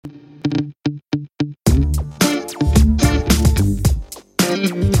Hello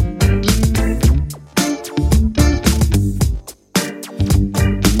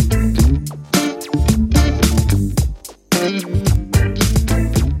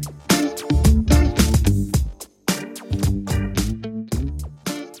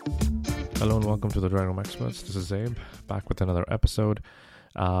and welcome to the Drawing Room Experts. This is Zaib, back with another episode.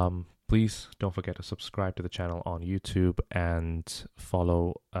 Please don't forget to subscribe to the channel on YouTube and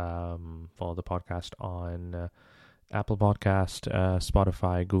follow the podcast on Apple Podcast,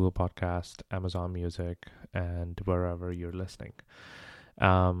 Spotify, Google Podcast, Amazon Music, and wherever you're listening.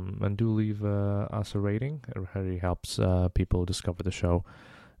 And do leave us a rating. It really helps people discover the show.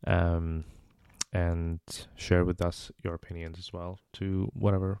 And share with us your opinions as well to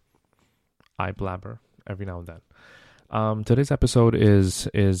whatever I blabber every now and then. Today's episode is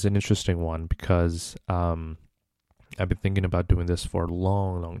an interesting one because I've been thinking about doing this for a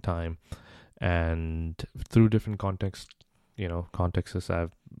long time, and through different contexts I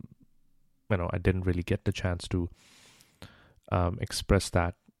didn't really get the chance to express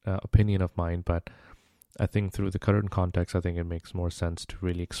that opinion of mine, but I think through the current context, I think it makes more sense to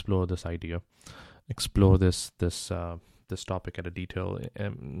really explore this idea, explore this topic at a detail,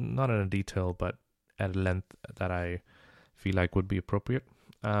 not in a detail, but at a length that I feel like would be appropriate.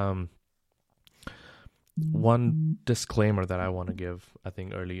 One disclaimer that I want to give, I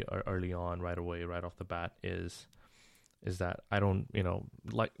think early on, right away, right off the bat, is that I don't,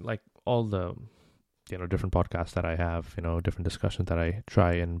 like all the, different podcasts that I have, different discussions that I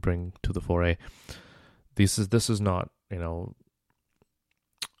try and bring to the foray. This is not,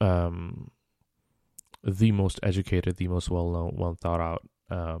 the most educated, the most well-known, well thought out,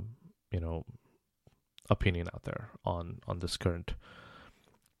 opinion out there on this current,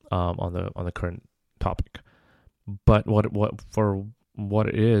 on the current topic. But what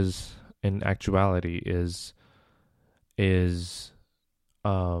it is in actuality is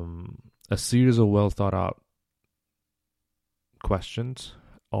a series of well thought out questions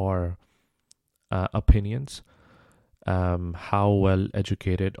or opinions. How well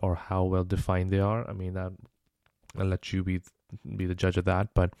educated or how well defined they are. I mean, I'll let you be the judge of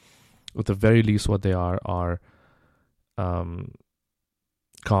that. But at the very least, what they are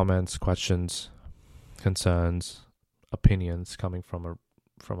comments, questions, concerns, opinions coming from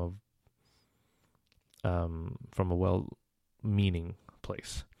a well-meaning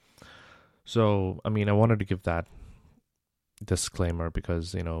place. So, I mean, I wanted to give that disclaimer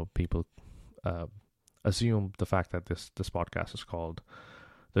because people assume the fact that this podcast is called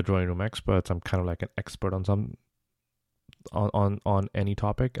the Drawing Room Experts, I'm kind of like an expert on on any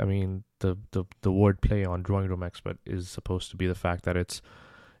topic. I mean, the word play on Drawing Room Expert is supposed to be the fact that it's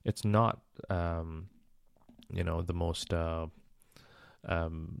not the most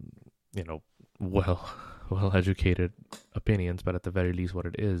well educated opinions, but at the very least, what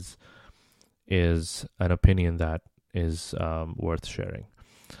it is an opinion that is worth sharing.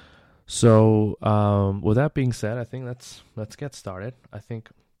 So, with that being said, I think let's get started. I think,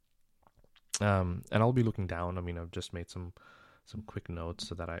 and I'll be looking down. I mean, I've just made some quick notes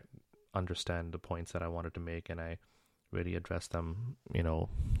so that I understand the points that I wanted to make, and I really address them,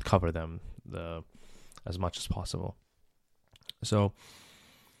 cover them as much as possible. So,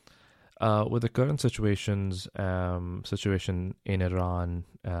 with the current situation in Iran,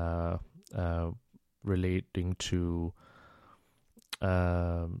 relating to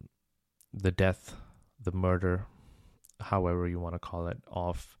the death, the murder, however you want to call it,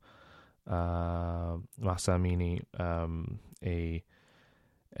 of Mahsa Amini, a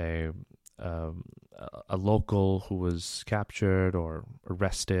local who was captured or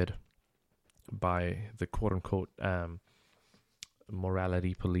arrested by the quote-unquote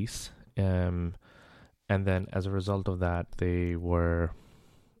morality police, and then as a result of that, they were,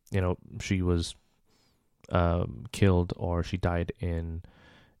 she was killed, or she died in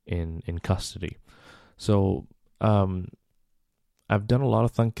custody. So I've done a lot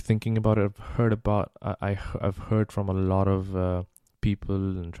of thinking about it. I've heard from a lot of people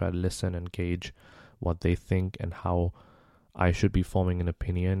and try to listen and gauge what they think and how I should be forming an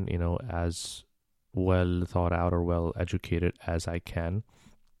opinion, as well thought out or well educated as I can.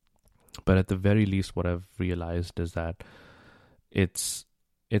 But at the very least, what I've realized is that it's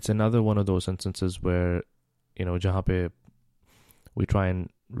another one of those instances where, jahan pe we try and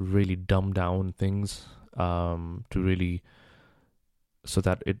really dumb down things to really, so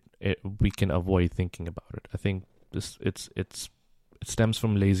that we can avoid thinking about it. I think it stems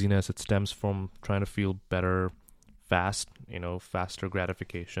from laziness. It stems from trying to feel better fast, faster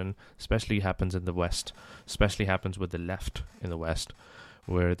gratification, especially happens in the West, especially happens with the left in the West,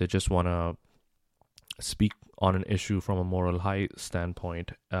 where they just want to speak on an issue from a moral high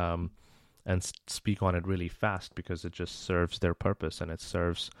standpoint, and speak on it really fast because it just serves their purpose, and it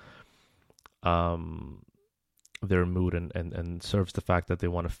serves their mood, and serves the fact that they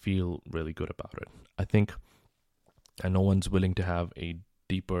want to feel really good about it. I think, and no one's willing to have a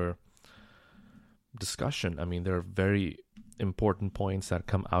deeper discussion. I mean, there are very important points that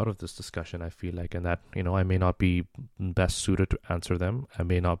come out of this discussion, I feel like, and that, I may not be best suited to answer them. I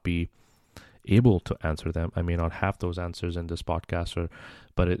may not be able to answer them. I may not have those answers in this podcast,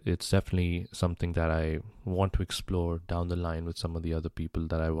 but it's definitely something that I want to explore down the line with some of the other people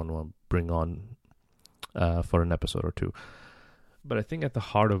that I want to bring on for an episode or two. But I think at the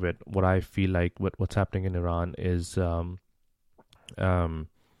heart of it, what I feel like what's happening in Iran is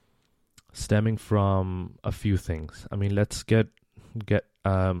stemming from a few things. I mean, let's get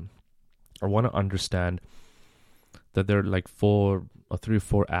I want to understand that there are like 3 or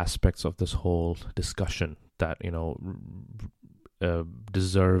 4 aspects of this whole discussion that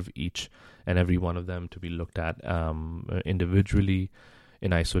deserve each and every one of them to be looked at individually,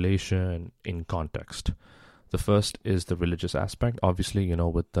 in isolation, in context. The first is the religious aspect. Obviously,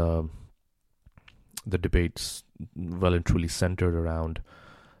 with the debates well and truly centered around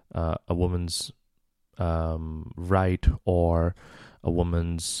a woman's right, or a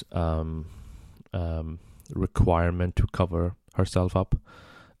woman's requirement to cover herself up.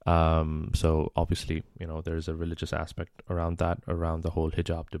 So obviously, there's a religious aspect around that, around the whole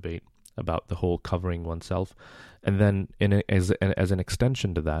hijab debate, about the whole covering oneself. And then as an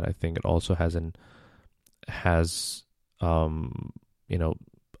extension to that, I think it also has a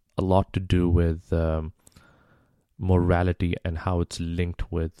lot to do with morality and how it's linked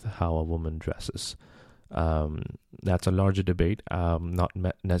with how a woman dresses. That's a larger debate, not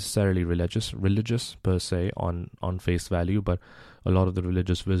necessarily religious per se on face value, but a lot of the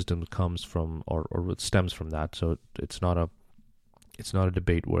religious wisdom comes from or stems from that. So it's not a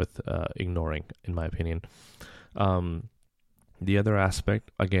debate worth ignoring, in my opinion. The other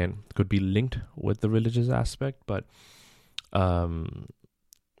aspect, again, could be linked with the religious aspect, but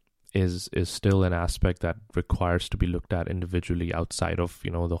is still an aspect that requires to be looked at individually outside of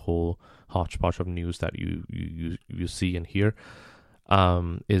the whole hodgepodge of news that you see and hear.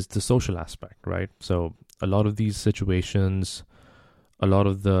 Is the social aspect, right? So a lot of these situations, a lot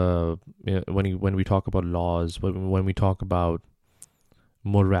of the when we talk about laws, when we talk about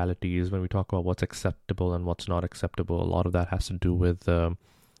moralities, when we talk about what's acceptable and what's not acceptable, a lot of that has to do with the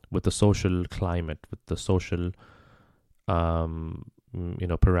social climate, with the social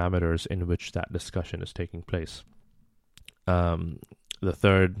parameters in which that discussion is taking place. The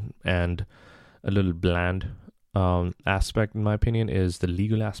third and a little bland aspect, in my opinion, is the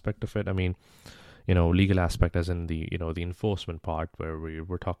legal aspect of it. I mean, legal aspect as in the the enforcement part, where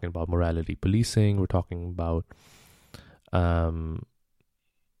we're talking about morality policing, we're talking about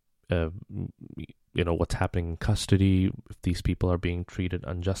what's happening in custody, if these people are being treated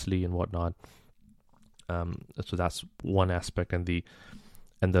unjustly and whatnot. So that's one aspect, and the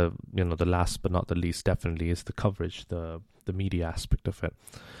last but not the least definitely is the coverage, the media aspect of it,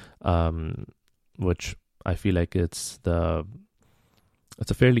 which I feel like it's a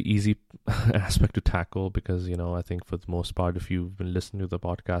fairly easy aspect to tackle, because I think for the most part, if you've been listening to the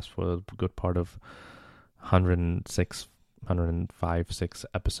podcast for a good part of 105-6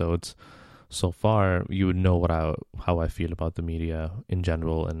 episodes so far, you would know how I feel about the media in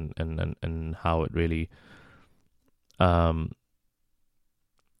general, and how it really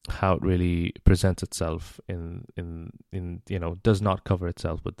presents itself in does not cover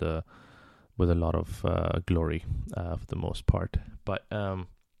itself with a lot of glory for the most part. But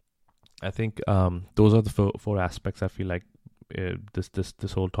I think those are the 4 aspects I feel like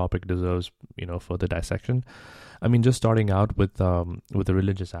this whole topic deserves further dissection. I mean, just starting out with the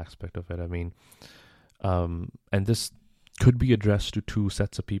religious aspect of it. I mean, and this could be addressed to 2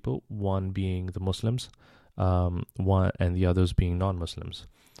 sets of people, one being the Muslims, one and the others being non-Muslims.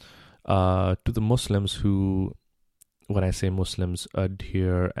 To the Muslims who, when I say Muslims,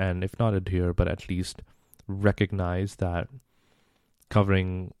 adhere, and if not adhere, but at least recognize that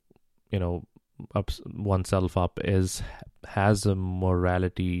covering oneself up has a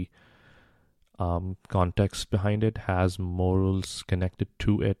morality context behind it, has morals connected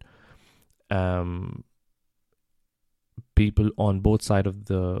to it. People on both sides of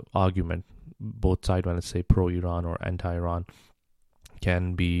the argument, both sides, when I say pro-Iran or anti-Iran,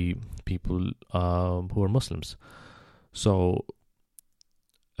 can be people who are Muslims. So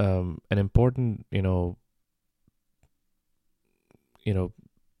an important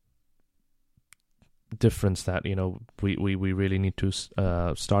difference that we really need to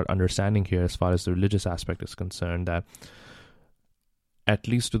start understanding here as far as the religious aspect is concerned, that at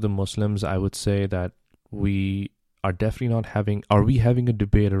least to the Muslims, I would say that we are definitely not having a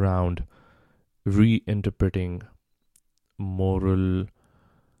debate around reinterpreting moral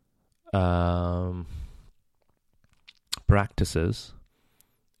practices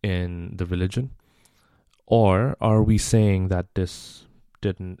in the religion, or are we saying that this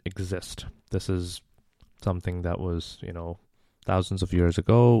didn't exist? This is something that was, thousands of years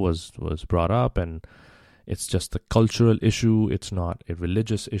ago was brought up, and it's just a cultural issue. It's not a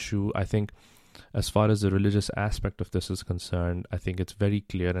religious issue. I think as far as the religious aspect of this is concerned, I think it's very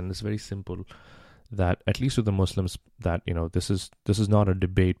clear and it's very simple that, at least with the Muslims, that this is not a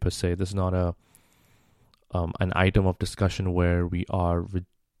debate per se. This is not an item of discussion where we are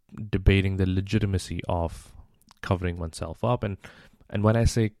debating the legitimacy of covering oneself up. And when I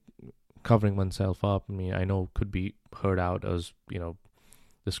say covering oneself up, I mean, I know could be heard out as,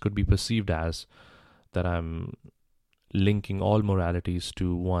 this could be perceived as that I'm linking all moralities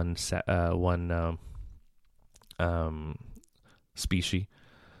to one species,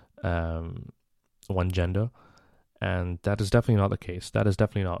 one gender, and that is definitely not the case. That is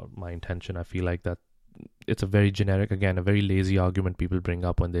definitely not my intention. I feel like that it's a very generic, again, a very lazy argument people bring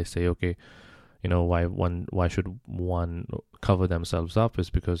up when they say, okay, why should one cover themselves up, is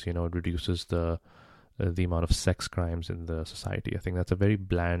because it reduces the amount of sex crimes in the society. I think that's a very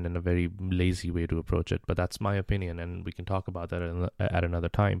bland and a very lazy way to approach it, but that's my opinion, and we can talk about that at another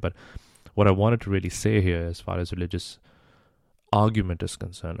time. But what I wanted to really say here, as far as religious argument is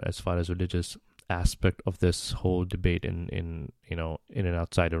concerned, as far as religious aspect of this whole debate in and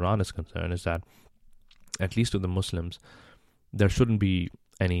outside Iran is concerned, is that at least to the Muslims, there shouldn't be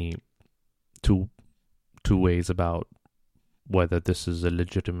any two ways about whether this is a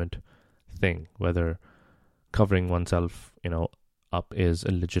legitimate thing, whether covering oneself up is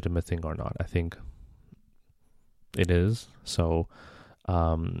a legitimate thing or not. I think it is. So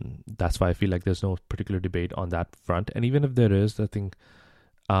that's why I feel like there's no particular debate on that front. And even if there is, I think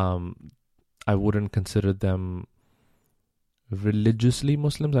I wouldn't consider them religiously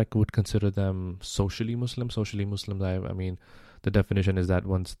Muslims. I would consider them socially Muslims. Socially Muslims, I mean, the definition is that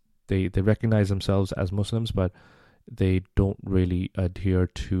once they recognize themselves as Muslims, but they don't really adhere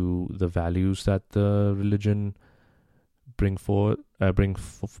to the values that the religion brings forward. For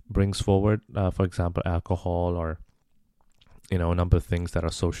example, alcohol, or a number of things that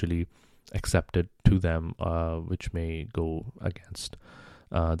are socially accepted to them, which may go against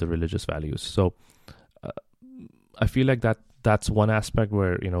the religious values. So I feel like that's one aspect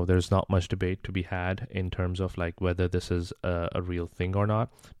where there's not much debate to be had in terms of like whether this is a real thing or not,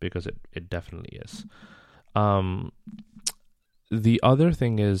 because it definitely is. The other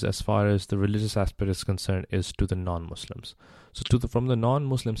thing is, as far as the religious aspect is concerned, is to the non-Muslims. So from the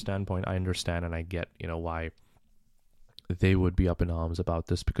non-Muslim standpoint, I understand and I get why they would be up in arms about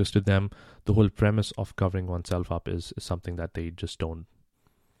this, because to them the whole premise of covering oneself up is something that they just don't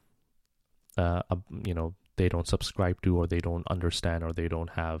they don't subscribe to, or they don't understand, or they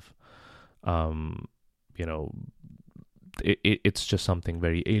don't have it's just something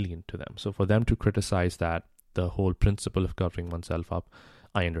very alien to them. So for them to criticize that, the whole principle of covering oneself up,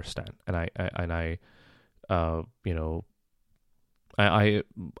 I understand. And I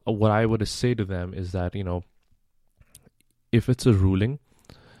what I would say to them is that, if it's a ruling,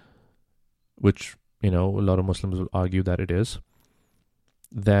 which, a lot of Muslims will argue that it is,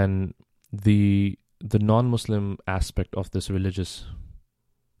 then the non-Muslim aspect of this religious,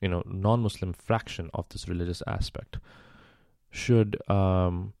 non-Muslim fraction of this religious aspect should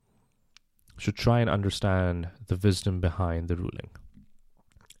try and understand the wisdom behind the ruling.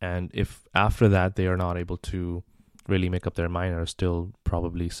 And if after that they are not able to really make up their mind, or are still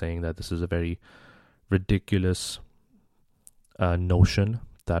probably saying that this is a very ridiculous notion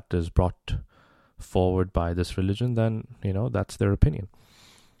that is brought forward by this religion, then that's their opinion.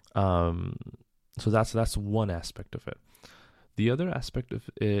 So that's one aspect of it. The other aspect of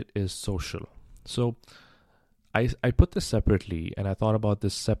it is social. So I put this separately, and I thought about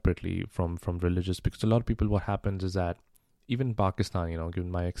this separately from religious, because a lot of people, what happens is that even in Pakistan,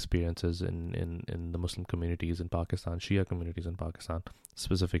 given my experiences in the Muslim communities in Pakistan, Shia communities in Pakistan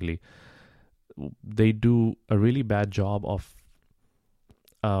specifically, they do a really bad job of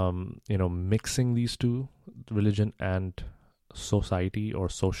mixing these two, religion and society or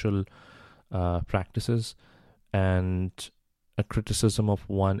social practices, and a criticism of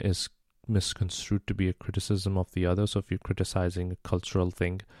one is misconstrued to be a criticism of the other. So if you're criticizing a cultural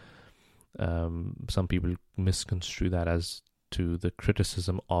thing, some people misconstrue that as to the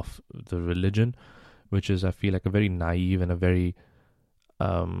criticism of the religion, which is, I feel like, a very naive and a very,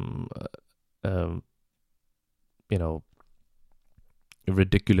 um, um, you know,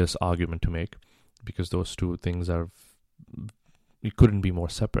 ridiculous argument to make, because those two things are, you couldn't be more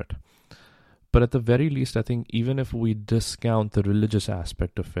separate. But at the very least, I think even if we discount the religious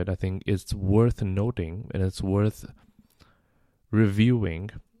aspect of it, I think it's worth noting and it's worth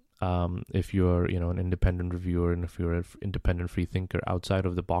reviewing, if you're, an independent reviewer, and if you're an independent free thinker outside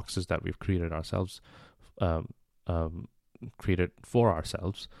of the boxes that we've created ourselves, created for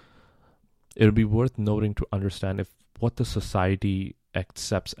ourselves. It would be worth noting to understand if what the society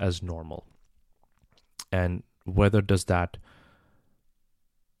accepts as normal, and whether does that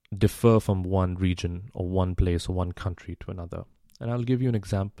differ from one region or one place or one country to another. And I'll give you an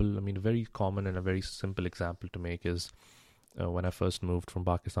example. I mean, a very common and a very simple example to make is when I first moved from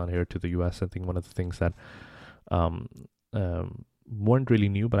Pakistan here to the US. I think one of the things that weren't really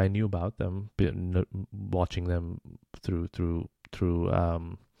new, but I knew about them, watching them through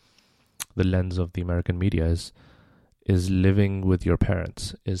the lens of the American media, is living with your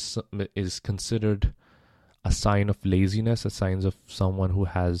parents is considered a sign of laziness, a sign of someone who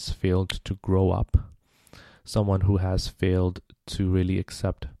has failed to grow up, someone who has failed to really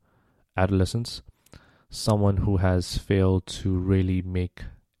accept adolescence, someone who has failed to really make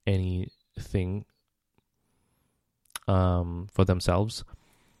anything for themselves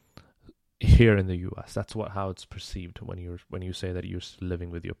here in the US. That's how it's perceived when you say that you're living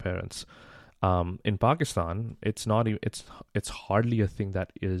with your parents. In Pakistan, it's hardly a thing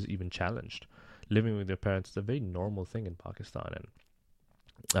that is even challenged. Living with your parents is a very normal thing in Pakistan,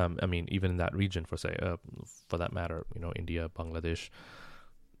 and I mean, even in that region, for that matter, India, Bangladesh.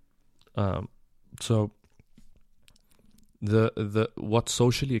 So the what's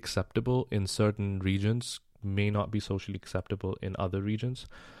socially acceptable in certain regions may not be socially acceptable in other regions,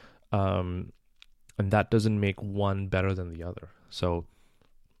 and that doesn't make one better than the other. So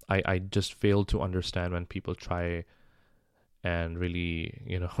I just fail to understand when people try and really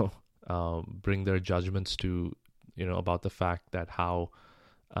bring their judgments to about the fact that how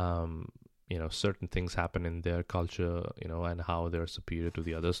certain things happen in their culture, and how they're superior to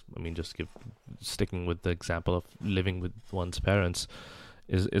the others. I mean, sticking with the example of living with one's parents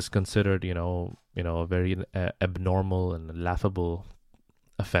is considered, a very abnormal and laughable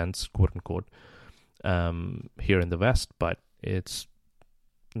offense, quote unquote, here in the West, but it's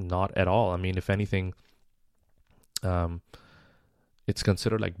not at all. I mean, if anything, it's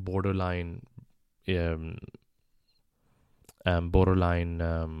considered like borderline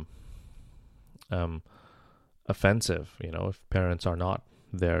offensive, if parents are not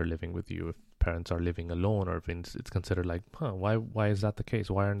there living with you, if parents are living alone, or if it's considered like, why is that the case?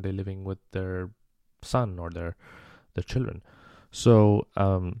 Why aren't they living with their son or their children? So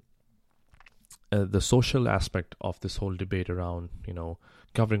the social aspect of this whole debate around,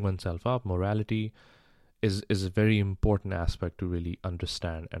 covering oneself up, morality, is a very important aspect to really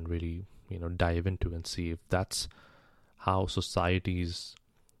understand and really, dive into and see if that's how societies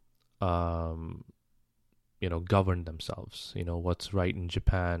govern themselves. What's right in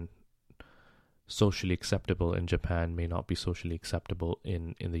Japan, socially acceptable in Japan, may not be socially acceptable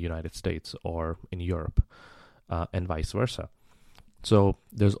in the United States or in Europe, and vice versa. So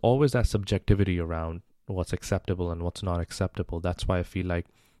there's always that subjectivity around what's acceptable and what's not acceptable. That's why I feel like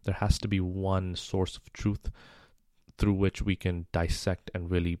there has to be one source of truth through which we can dissect and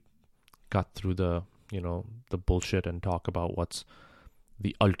really cut through the bullshit and talk about what's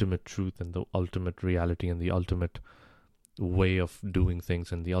the ultimate truth and the ultimate reality and the ultimate way of doing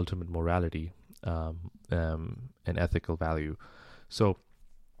things and the ultimate morality and ethical value. So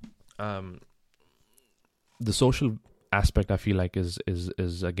the social aspect, I feel like, is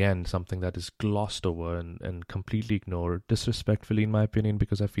again something that is glossed over and completely ignored, disrespectfully in my opinion,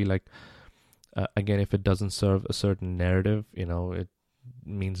 because I feel like again, if it doesn't serve a certain narrative, it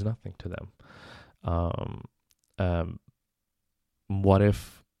means nothing to them. What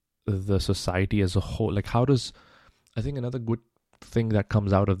if the society as a whole, like, I think another good thing that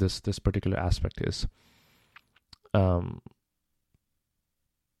comes out of this particular aspect is,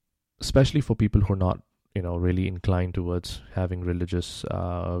 especially for people who are not really inclined towards having religious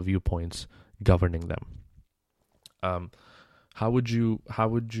viewpoints governing them. What would you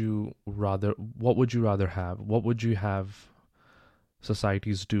rather have? What would you have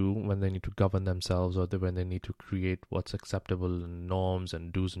societies do when they need to govern themselves, or when they need to create what's acceptable and norms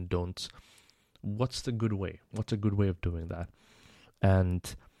and do's and don'ts? What's the good way? What's a good way of doing that?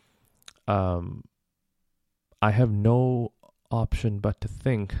 And I have no option but to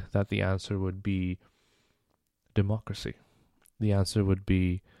think that the answer would be democracy. The answer would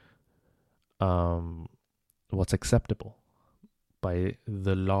be what's acceptable by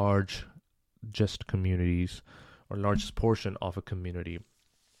the largest communities or largest portion of a community.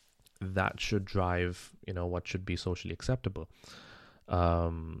 That should drive, what should be socially acceptable.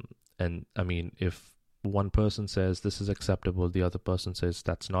 And I mean, if one person says this is acceptable, the other person says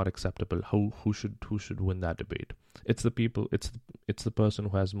that's not acceptable, who should win that debate? It's the people. It's the person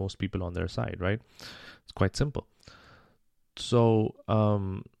who has most people on their side, right? It's quite simple. So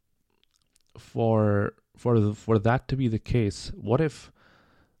for that to be the case, what if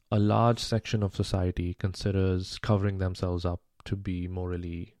a large section of society considers covering themselves up to be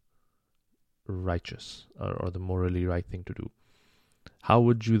morally righteous or the morally right thing to do? How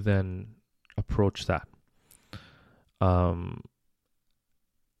would you then approach that? I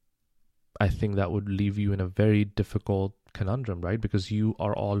think that would leave you in a very difficult conundrum, right? Because you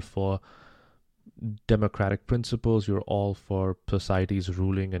are all for democratic principles, you're all for societies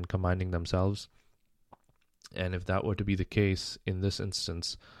ruling and commanding themselves. And if that were to be the case in this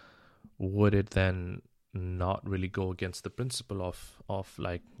instance, would it then not really go against the principle of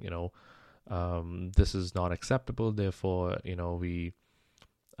like, this is not acceptable, therefore, we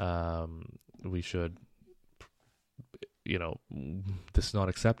should, this is not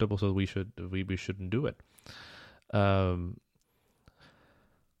acceptable, so we shouldn't do it.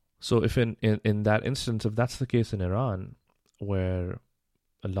 So if in that instance, if that's the case in Iran, where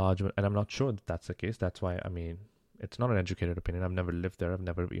a large, and I'm not sure that that's the case, that's why, I mean, it's not an educated opinion. I've never lived there. I've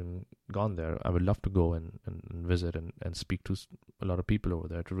never even gone there. I would love to go and visit and speak to a lot of people over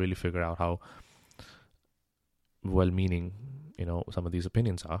there to really figure out how well-meaning, some of these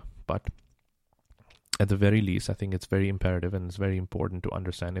opinions are. But at the very least, I think it's very imperative and it's very important to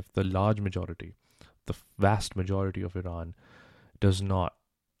understand if the large majority, the vast majority of Iran does not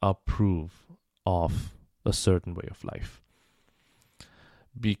approve of a certain way of life.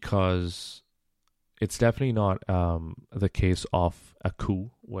 Because it's definitely not the case of a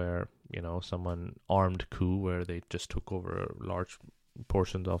coup where, someone armed coup where they just took over large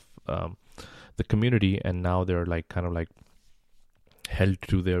portions of the community and now they're like kind of like held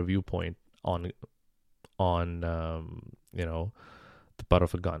to their viewpoint on the butt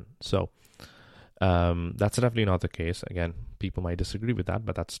of a gun. So that's definitely not the case. Again, people might disagree with that,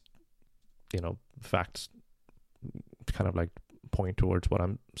 but that's, facts kind of like point towards what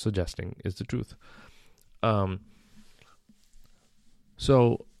I'm suggesting is the truth.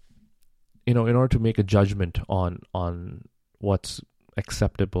 So, in order to make a judgment on what's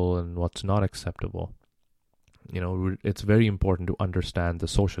acceptable and what's not acceptable, it's very important to understand the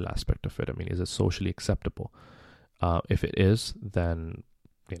social aspect of it. I mean, is it socially acceptable? If it is, then,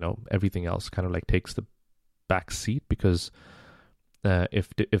 everything else kind of like takes the back seat, because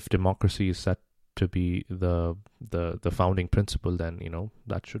if democracy is set to be the founding principle, then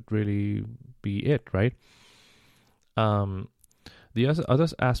that should really be it, right? The other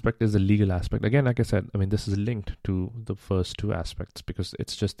aspect is the legal aspect. Again, like I said, I mean, this is linked to the first two aspects because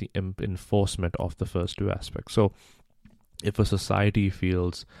it's just the enforcement of the first two aspects. So if a society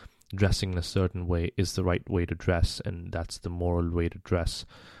feels dressing in a certain way is the right way to dress and that's the moral way to dress,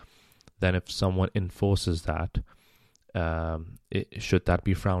 then if someone enforces that, should that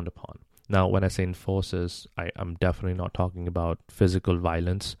be frowned upon? Now, when I say enforces, I'm definitely not talking about physical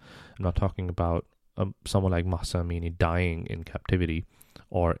violence. I'm not talking about someone like Mahsa Amini dying in captivity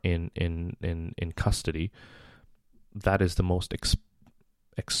or in custody. That is the most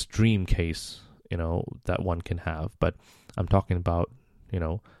extreme case, that one can have. But I'm talking about,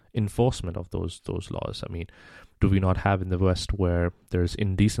 enforcement of those laws. I mean, do we not have in the West where there's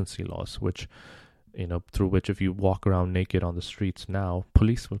indecency laws, which, through which if you walk around naked on the streets now,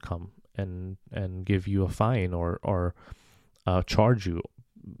 police will come and give you a fine or charge you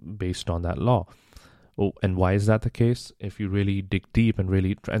based on that law. Oh, and why is that the case? If you really dig deep and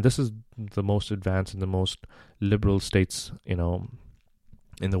this is the most advanced and the most liberal states, in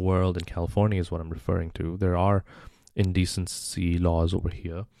the world, and California is what I'm referring to. There are indecency laws over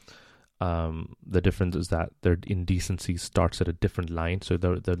here. The difference is that their indecency starts at a different line. So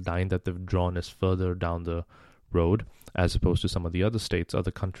the line that they've drawn is further down the road, as opposed to some of the other states,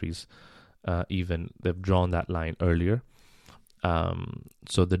 other countries, even they've drawn that line earlier.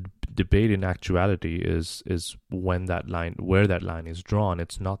 So the debate in actuality is where that line is drawn.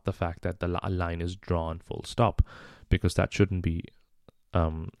 It's not the fact that the line is drawn full stop, because that shouldn't be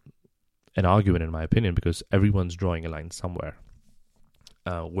an argument, in my opinion, because everyone's drawing a line somewhere.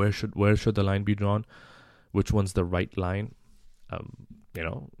 Where should the line be drawn? Which one's the right line?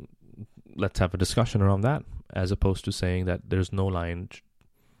 Let's have a discussion around that, as opposed to saying that there's no line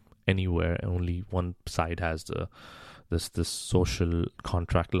anywhere, only one side has the this social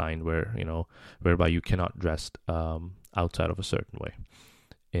contract line where, whereby you cannot dress outside of a certain way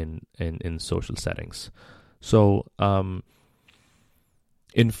in social settings. So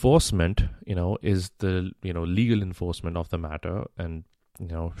enforcement, is the legal enforcement of the matter, and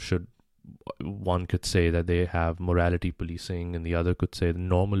should one could say that they have morality policing, and the other could say the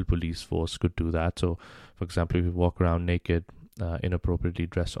normal police force could do that. So, for example, if you walk around naked, inappropriately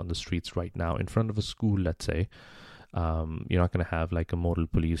dressed on the streets right now in front of a school, let's say, you're not going to have like a model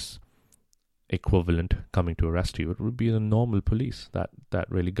police equivalent coming to arrest you. It would be the normal police that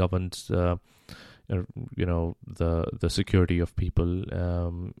really governs the security of people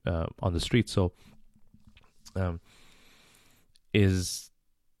on the street. So is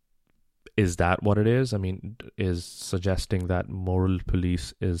that what it is? I mean, is suggesting that moral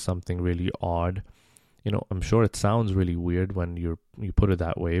police is something really odd? I'm sure it sounds really weird when you put it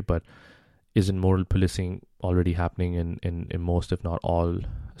that way, but isn't moral policing already happening in most, if not all,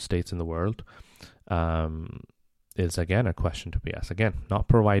 states in the world? Is again a question to be asked. Again, not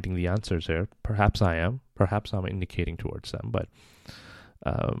providing the answers here. Perhaps I am. Perhaps I'm indicating towards them, but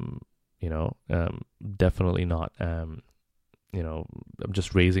definitely not. I'm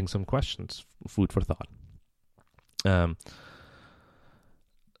just raising some questions, food for thought.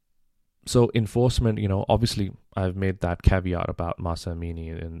 So enforcement, obviously I've made that caveat about Masa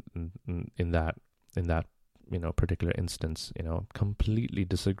Amini in that particular instance. Completely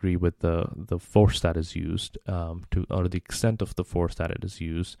disagree with the force that is used or the extent of the force that it is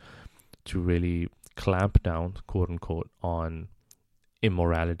used to really clamp down, quote unquote, on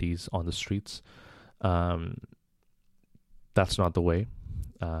immoralities on the streets. That's not the way,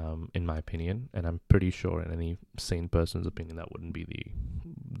 in my opinion, and I'm pretty sure in any sane person's opinion that wouldn't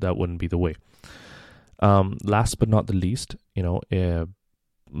be the way. Last but not the least,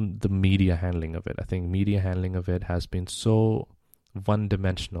 the media handling of it. I think media handling of it has been so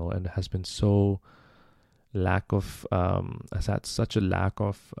one-dimensional and has been so has had such a lack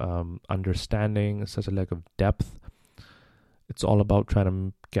of understanding, such a lack of depth. It's all about trying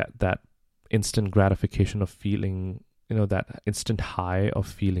to get that instant gratification of feeling, that instant high of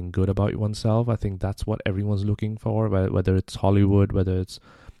feeling good about oneself. I think that's what everyone's looking for, whether it's Hollywood, whether it's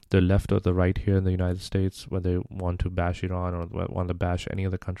the left or the right here in the United States, whether they want to bash Iran or want to bash any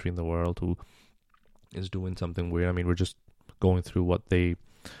other country in the world who is doing something weird. I mean, we're just going through what they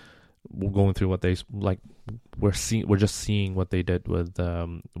like. We're just seeing what they did with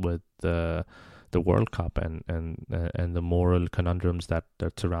the World Cup and the moral conundrums that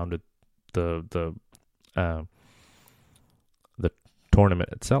surrounded the tournament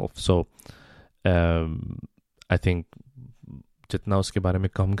itself. So I think जितना उसके बारे में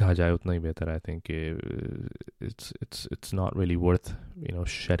कम कहा जाए उतना ही बेहतर. I think it's not really worth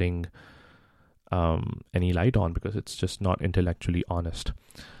shedding any light on, because it's just not intellectually honest.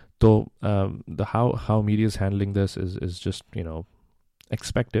 So the how media is handling this is just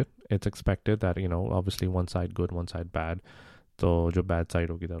expected. It's expected that obviously one side good, one side bad. So jo bad side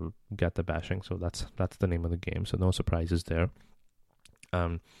hogi, they'll get the bashing. So that's the name of the game. So no surprises there.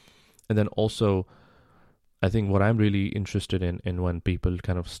 And then also, I think what I'm really interested in when people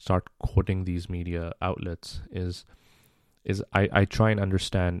kind of start quoting these media outlets is I try and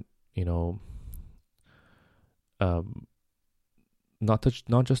understand, not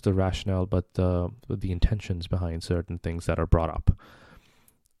just the rationale, but the intentions behind certain things that are brought up.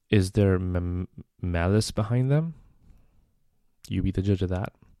 Is there malice behind them? You be the judge of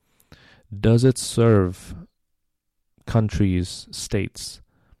that. Does it serve countries, states,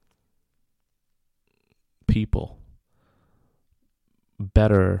 people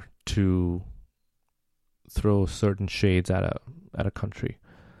better to throw certain shades at a country?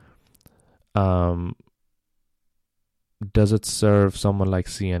 Does it serve someone like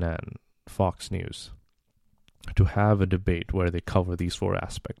CNN, Fox News, to have a debate where they cover these four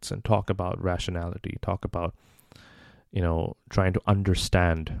aspects and talk about rationality, talk about trying to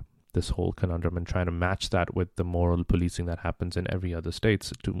understand this whole conundrum and trying to match that with the moral policing that happens in every other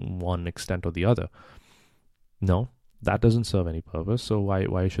state to one extent or the other? No, that doesn't serve any purpose. So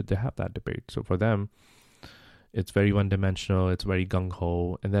why should they have that debate? So for them, it's very one-dimensional, it's very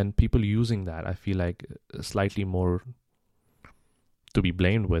gung-ho, and then people using that, I feel like, slightly more to be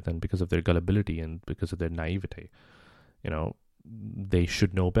blamed with, and because of their gullibility and because of their naivete, they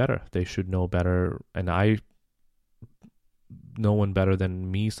should know better. They should know better, and no one better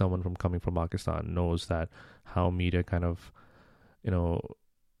than me, someone coming from Pakistan, knows that how media kind of,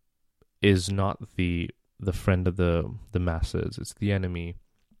 is not the friend of the masses. It's the enemy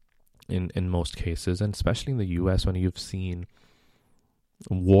in most cases, and especially in the US, when you've seen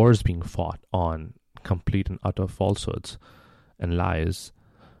wars being fought on complete and utter falsehoods and lies,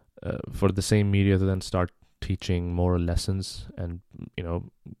 for the same media to then start teaching moral lessons and,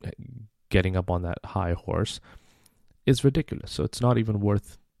 getting up on that high horse is ridiculous. So it's not even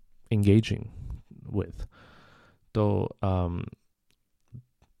worth engaging with. So,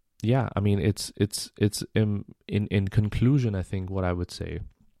 it's in conclusion, I think what I would say,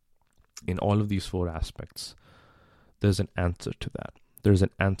 in all of these four aspects, there's an answer to that. There's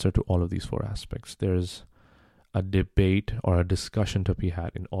an answer to all of these four aspects. There's a debate or a discussion to be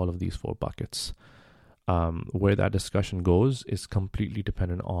had in all of these four buckets. Where that discussion goes is completely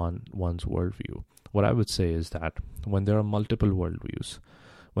dependent on one's worldview. What I would say is that when there are multiple worldviews,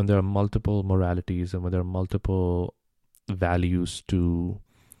 when there are multiple moralities, and when there are multiple values to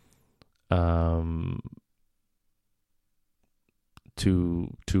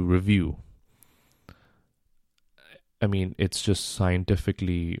review, I mean, it's just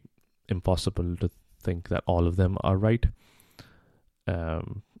scientifically impossible to think that all of them are right.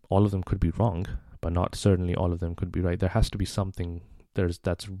 All of them could be wrong, but not certainly all of them could be right. There has to be something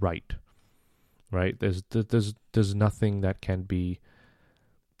that's right. There's nothing that can be.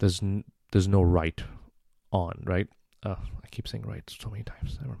 There's no right on, right? I keep saying right so many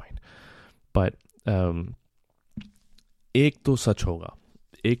times. Never mind. But एक तो सच होगा,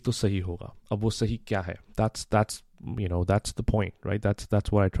 एक तो सही होगा. अब वो सही क्या है? That's the point, right?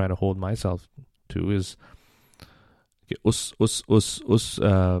 That's what I try to hold myself to, is कि उस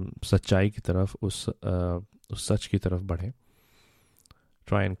सच्चाई की तरफ, उस सच की तरफ बढ़े.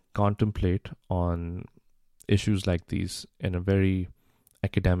 Try and contemplate on issues like these in a very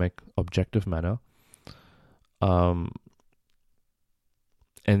academic, objective manner, and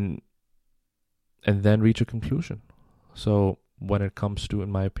then reach a conclusion. So when it comes to,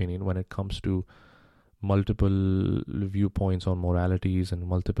 in my opinion, when it comes to multiple viewpoints on moralities and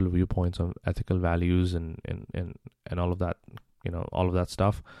multiple viewpoints on ethical values and all of that, all of that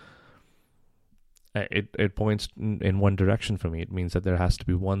stuff, it points in one direction for me. It means that there has to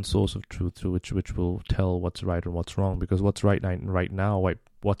be one source of truth through which will tell what's right and what's wrong, because what's right now,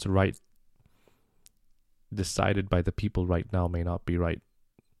 what's right decided by the people right now may not be right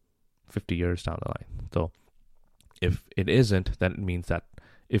 50 years down the line. So if it isn't, then it means that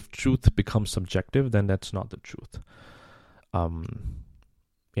if truth becomes subjective, then that's not the truth. And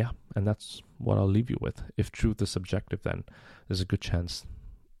that's what I'll leave you with. If truth is subjective, then there's a good chance,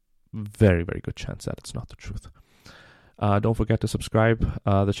 very, very good chance, that it's not the truth. Don't forget to subscribe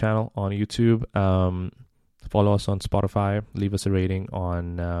the channel on YouTube. Follow us on Spotify. Leave us a rating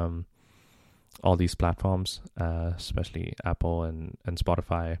on all these platforms, especially Apple and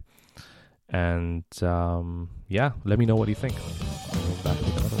Spotify. And let me know what you think. We'll be back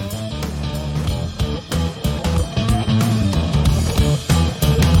with another one.